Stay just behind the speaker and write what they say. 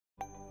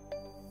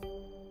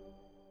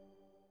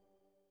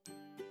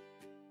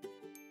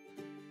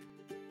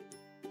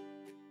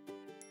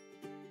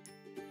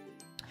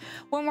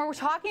When we're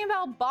talking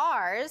about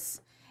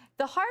bars,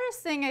 the hardest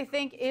thing I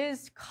think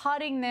is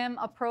cutting them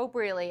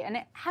appropriately, and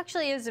it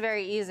actually is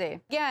very easy.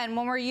 Again,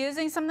 when we're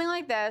using something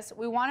like this,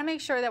 we want to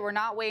make sure that we're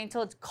not waiting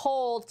until it's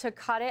cold to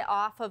cut it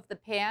off of the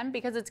pan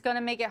because it's going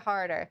to make it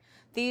harder.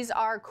 These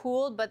are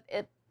cooled, but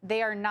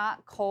they are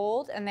not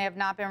cold and they have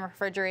not been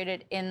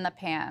refrigerated in the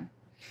pan.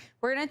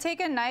 We're going to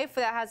take a knife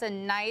that has a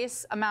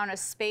nice amount of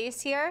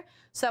space here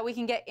so that we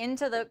can get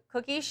into the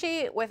cookie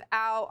sheet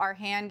without our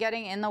hand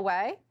getting in the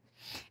way.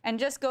 And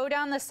just go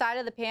down the side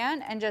of the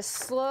pan and just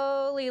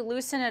slowly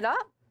loosen it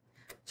up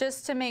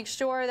just to make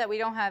sure that we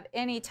don't have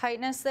any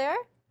tightness there.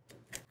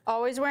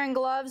 Always wearing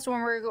gloves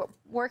when we're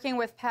working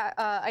with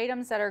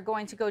items that are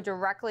going to go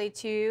directly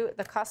to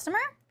the customer.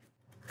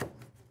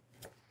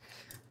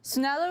 So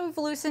now that we've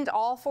loosened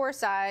all four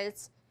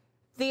sides,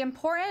 the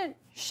important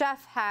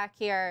chef hack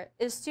here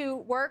is to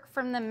work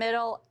from the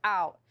middle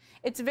out.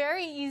 It's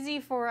very easy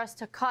for us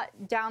to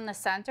cut down the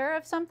center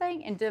of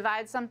something and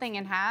divide something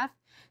in half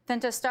than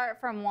to start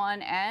from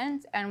one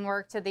end and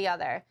work to the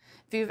other.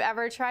 If you've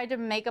ever tried to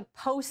make a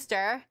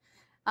poster,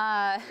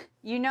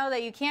 you know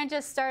that you can't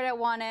just start at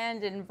one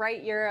end and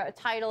write your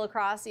title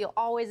across. You'll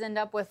always end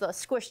up with the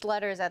squished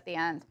letters at the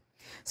end.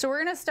 So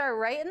we're going to start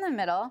right in the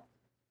middle.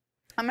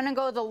 I'm going to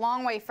go the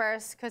long way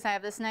first because I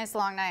have this nice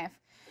long knife.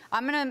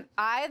 I'm going to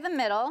eye the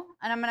middle,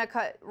 and I'm going to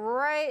cut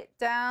right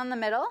down the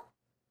middle.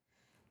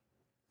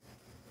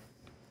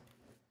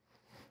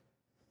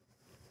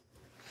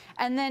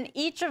 And then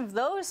each of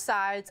those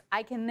sides,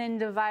 I can then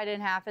divide in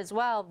half as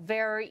well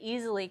very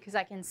easily because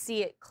I can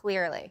see it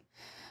clearly.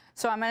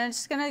 So I'm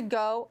just going to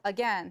go,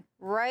 again,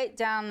 right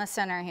down the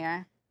center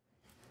here.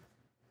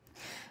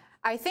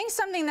 I think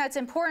something that's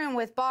important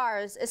with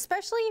bars,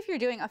 especially if you're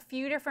doing a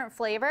few different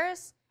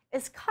flavors,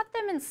 is cut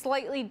them in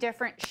slightly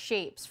different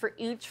shapes for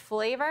each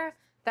flavor.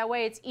 That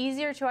way it's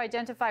easier to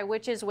identify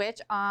which is which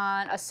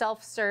on a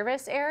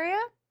self-service area.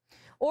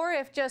 Or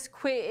if just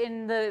quit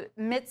in the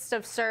midst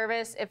of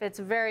service, if it's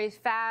very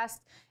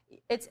fast,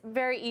 it's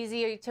very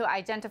easy to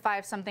identify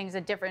if something's a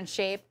different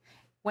shape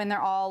when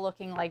they're all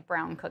looking like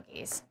brown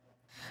cookies.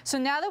 So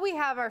now that we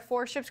have our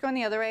four strips going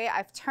the other way,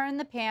 I've turned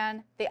the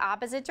pan the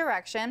opposite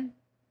direction.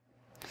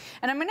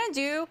 And I'm going to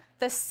do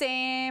the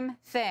same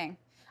thing.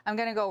 I'm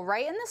going to go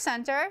right in the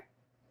center,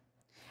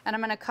 and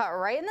I'm going to cut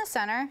right in the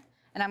center,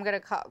 and I'm going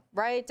to cut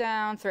right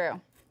down through.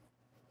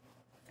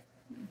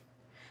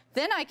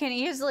 Then I can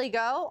easily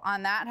go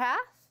on that half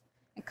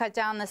and cut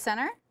down the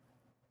center,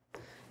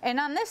 and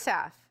on this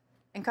half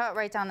and cut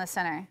right down the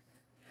center.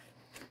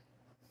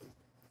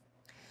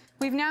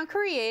 We've now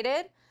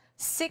created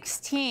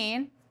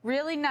 16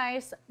 really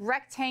nice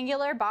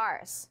rectangular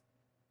bars.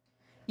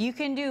 You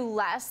can do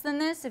less than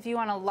this if you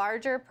want a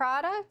larger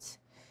product.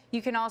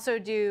 You can also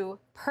do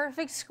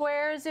perfect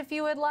squares if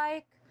you would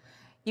like.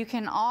 You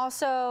can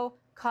also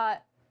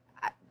cut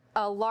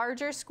a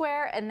larger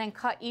square and then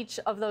cut each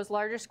of those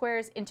larger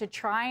squares into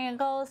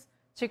triangles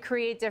to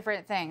create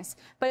different things.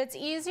 But it's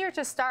easier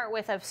to start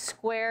with a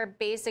square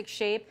basic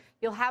shape.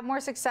 You'll have more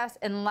success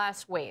and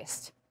less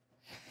waste.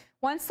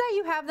 Once that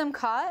you have them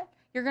cut,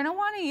 you're going to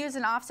want to use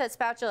an offset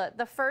spatula.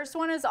 The first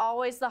one is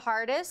always the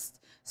hardest.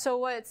 So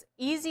what's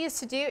easiest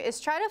to do is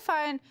try to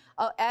find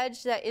an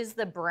edge that is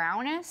the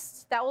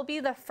brownest. That will be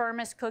the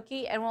firmest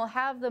cookie and will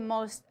have the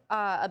most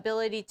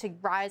ability to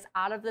rise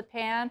out of the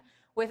pan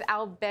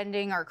without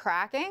bending or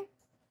cracking.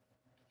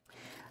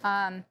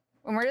 And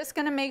we're just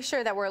going to make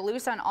sure that we're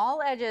loose on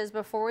all edges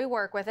before we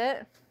work with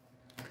it.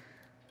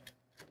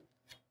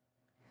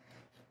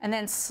 And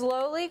then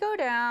slowly go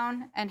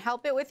down and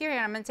help it with your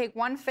hand. I'm going to take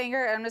one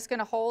finger and I'm just going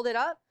to hold it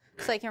up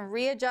so I can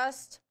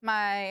readjust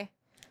my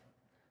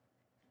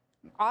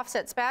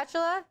offset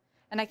spatula,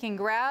 and I can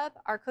grab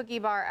our cookie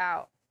bar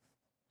out.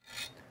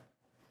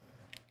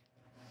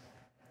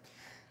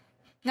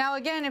 Now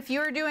again, if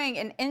you're doing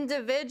an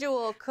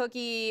individual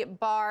cookie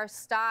bar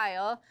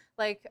style,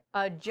 like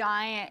a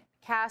giant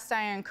cast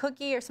iron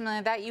cookie or something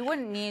like that, you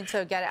wouldn't need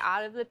to get it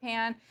out of the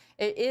pan.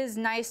 It is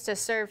nice to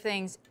serve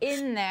things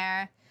in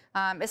there,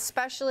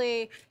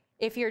 especially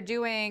if you're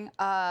doing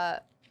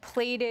a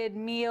plated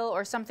meal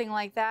or something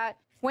like that.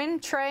 When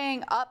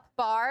traying up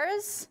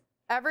bars,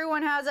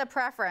 everyone has a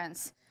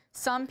preference.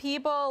 Some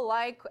people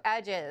like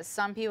edges,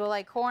 some people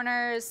like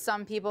corners,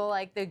 some people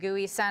like the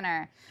gooey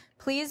center.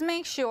 Please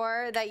make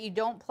sure that you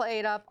don't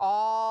plate up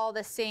all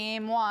the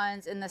same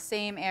ones in the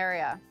same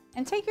area.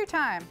 And take your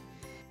time.